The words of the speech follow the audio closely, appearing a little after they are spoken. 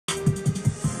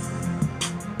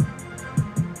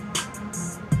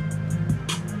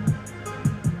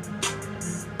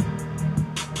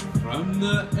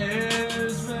the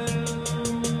Ayersville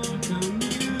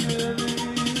community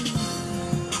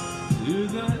to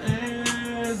the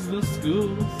Ayersville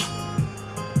schools,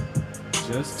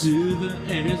 just to the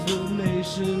Ayersville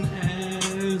nation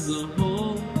as a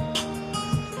whole.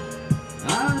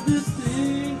 I just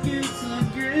think it's a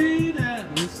great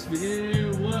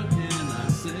atmosphere, what can I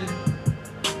say?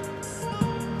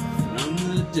 From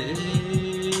the day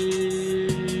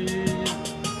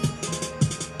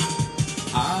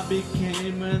I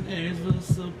became an Ayersville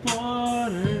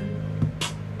supporter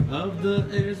of the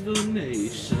Ayersville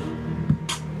nation,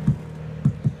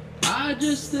 I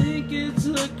just think it's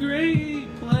a great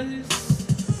place,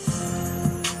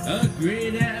 a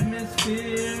great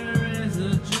atmosphere as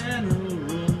a general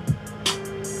rule.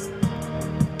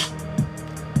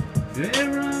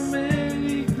 There are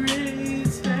many great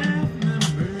staff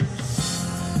members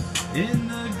in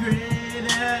the great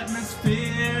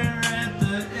atmosphere at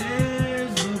the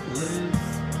Ayersville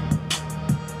place.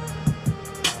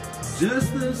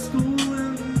 Just the school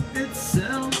in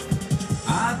itself,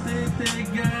 I think they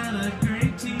got a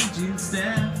great teaching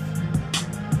staff,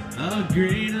 a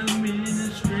great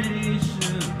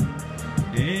administration,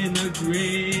 and a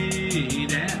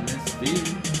great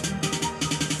atmosphere.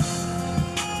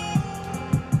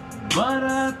 But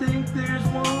I think there's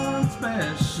one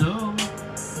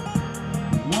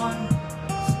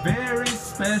very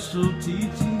special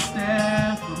teaching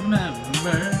staff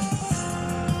member,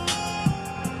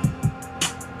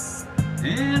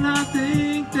 and I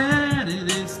think that it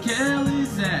is Kelly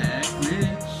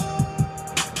Zachridge,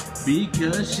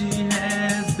 because she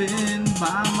has been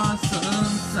by my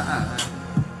son's side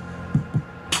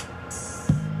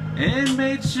and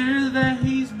made sure that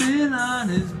he's been on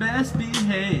his best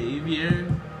behavior,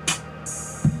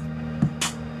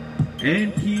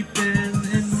 and keeping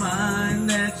in mind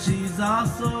that she's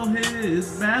also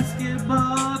his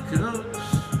basketball coach.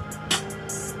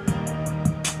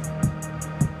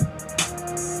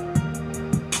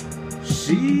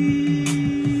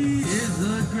 She is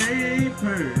a great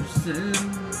person,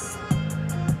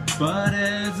 but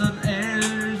as an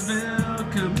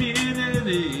Ayersville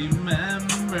community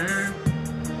member,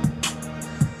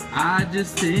 I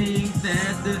just think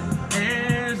that the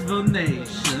Ayersville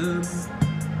nation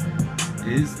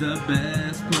is the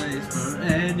best place for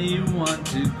anyone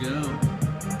to go.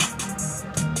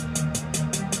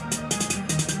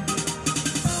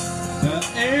 The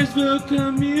Ayersville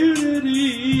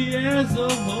community as a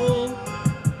whole,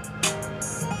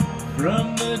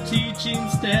 from the teaching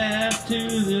staff to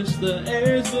the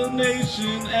Ayersville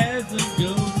nation as a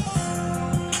whole.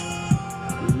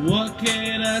 What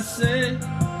can I say?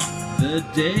 The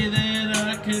day that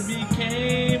I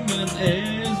became an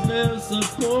Ayersville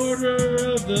supporter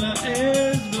of the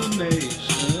Ayersville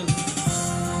nation,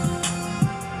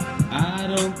 I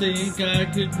don't think I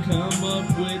could come up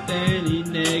with any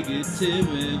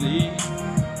negativity,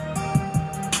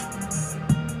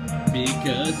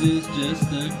 because it's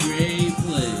just a great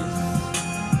place,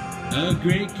 a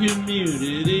great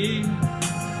community,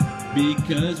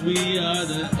 because we are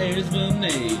the Ayersville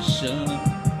nation.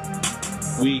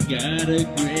 We got a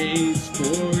great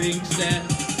sporting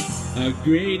staff, a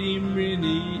great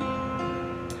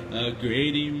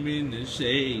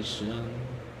administration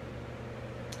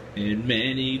in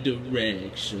many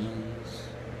directions.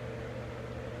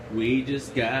 We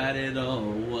just got it all,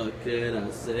 what could I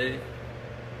say?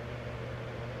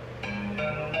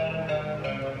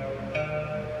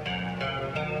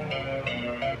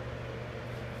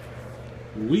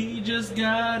 We just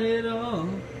got it all,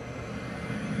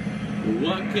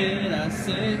 what can I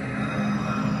say?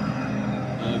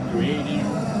 A great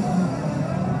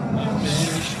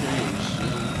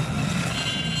administration,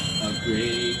 a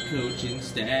great coaching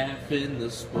staff in the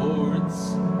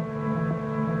sports.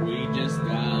 We just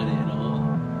got it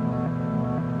all.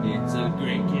 It's a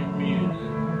great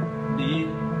community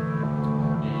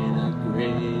and a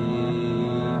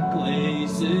great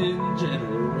place in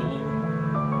general.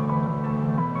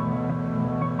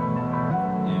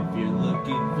 If you're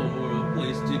looking for a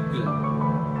place to go,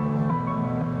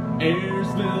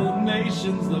 Ayersville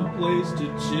nation's the place to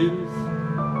choose.